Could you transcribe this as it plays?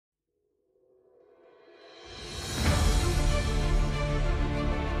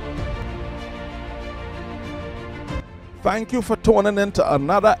Thank you for tuning in to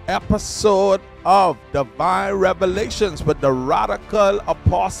another episode of Divine Revelations with the radical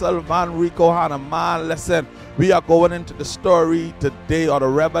apostle Van Rico Hanna. Man, listen, we are going into the story today, or the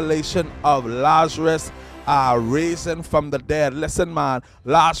revelation of Lazarus raising from the dead. Listen, man,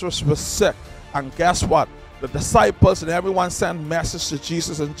 Lazarus was sick, and guess what? The disciples and everyone sent message to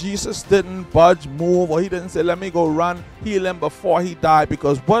Jesus, and Jesus didn't budge, move, or he didn't say, let me go run, heal him before he died,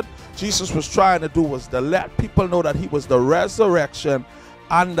 because what Jesus was trying to do was to let people know that he was the resurrection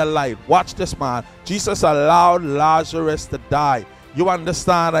and the light. Watch this, man. Jesus allowed Lazarus to die. You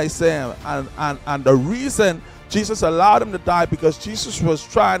understand what I say? And the reason Jesus allowed him to die, because Jesus was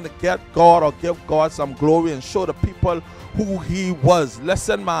trying to get God, or give God some glory, and show the people who he was.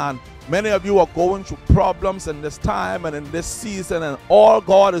 Listen, man, many of you are going through problems in this time and in this season, and all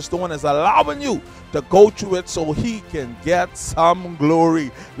God is doing is allowing you to go through it so he can get some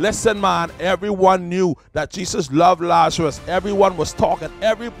glory. Listen, man, everyone knew that Jesus loved Lazarus. Everyone was talking.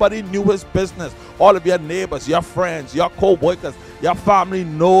 Everybody knew his business. All of your neighbors, your friends, your co-workers, your family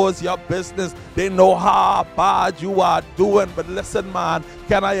knows your business. They know how bad you are doing. But listen, man,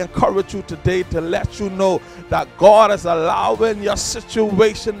 can I encourage you today to let you know that God is allowing your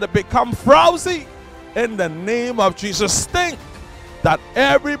situation to become frowsy in the name of Jesus. Think that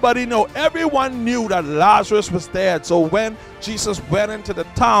everybody know, everyone knew that Lazarus was dead. So when Jesus went into the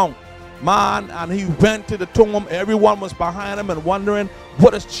town, man, and he went to the tomb, everyone was behind him and wondering,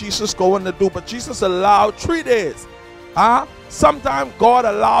 what is Jesus going to do? But Jesus allowed 3 days. Sometimes God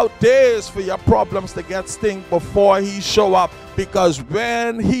allowed days for your problems to get stink before he show up, because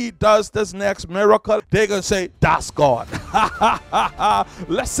when he does this next miracle, they're gonna say, that's God.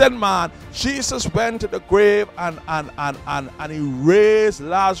 Listen, man, Jesus went to the grave and he raised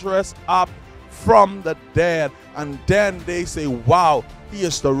Lazarus up from the dead, and then they say, wow, he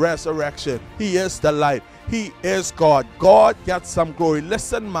is the resurrection, he is the light, he is God. God gets some glory.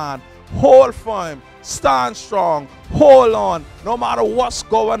 Listen, man, hold firm, stand strong, hold on. No matter what's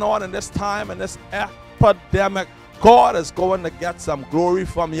going on in this time, in this epidemic, God is going to get some glory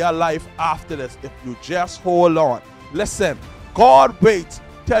from your life after this if you just hold on. Listen, God waits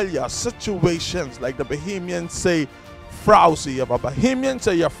till your situations, like the Bahamians say, frowsy. If a Bahamian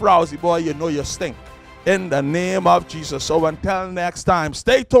say you're frowsy, boy, you know you stink. In the name of Jesus. So until next time,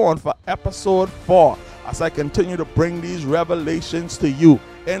 stay tuned for episode 4 as I continue to bring these revelations to you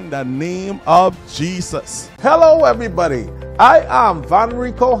in the name of Jesus. Hello, everybody. I am Van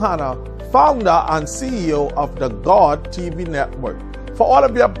Rico Hanna, founder and CEO of the God TV Network. For all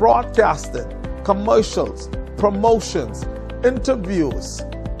of your broadcasting, commercials, promotions, interviews,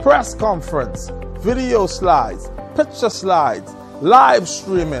 press conference, video slides, picture slides, live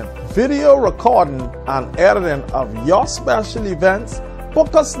streaming, video recording, and editing of your special events,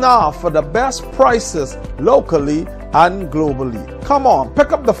 book us now for the best prices locally and globally. Come on,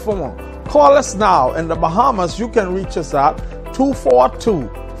 pick up the phone. Call us now. In the Bahamas, you can reach us at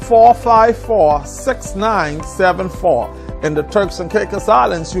 242-454-6974. In the Turks and Caicos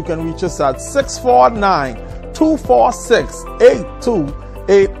Islands, you can reach us at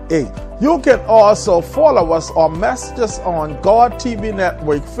 649-246-8288. You can also follow us or message us on God TV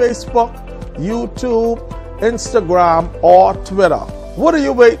Network, Facebook, YouTube, Instagram, or Twitter. What are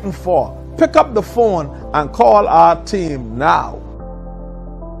you waiting for? Pick up the phone and call our team now.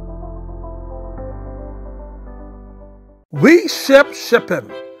 We ship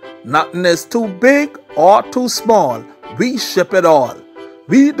shipping. Nothing is too big or too small. We ship it all.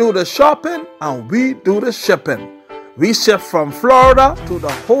 We do the shopping and we do the shipping. We ship from Florida to the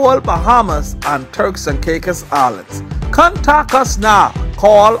whole Bahamas and Turks and Caicos Islands. Contact us now.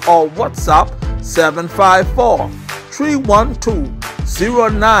 Call or WhatsApp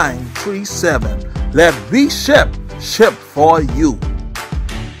 754-312-0937. Let we ship for you.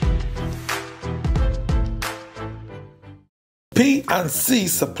 P&C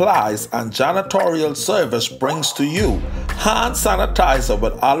Supplies and Janitorial Service brings to you hand sanitizer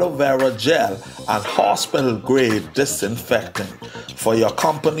with aloe vera gel and hospital grade disinfectant for your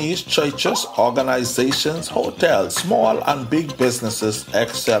companies, churches, organizations, hotels, small and big businesses,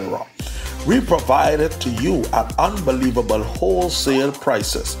 etc. We provide it to you at unbelievable wholesale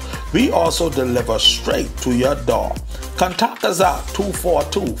prices. We also deliver straight to your door. Contact us at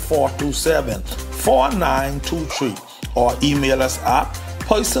 242-427-4923 or email us at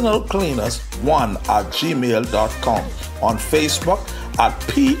personalcleaners1@gmail.com, on Facebook at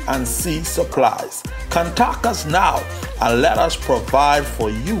P&C Supplies. Contact us now and let us provide for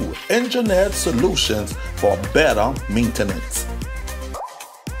you engineered solutions for better maintenance.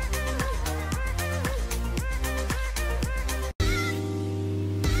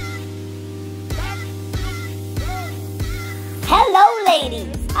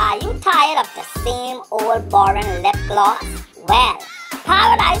 You tired of the same old boring lip gloss? Well,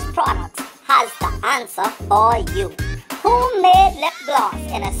 Paradise Products has the answer for you. Homemade lip gloss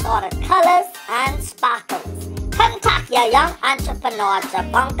in assorted colors and sparkles. Contact your young entrepreneur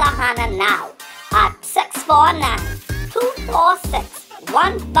Jabunka Hannah now at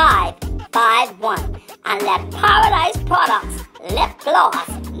 649-246-1551 and let Paradise Products Lip Gloss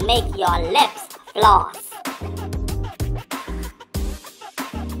make your lips floss.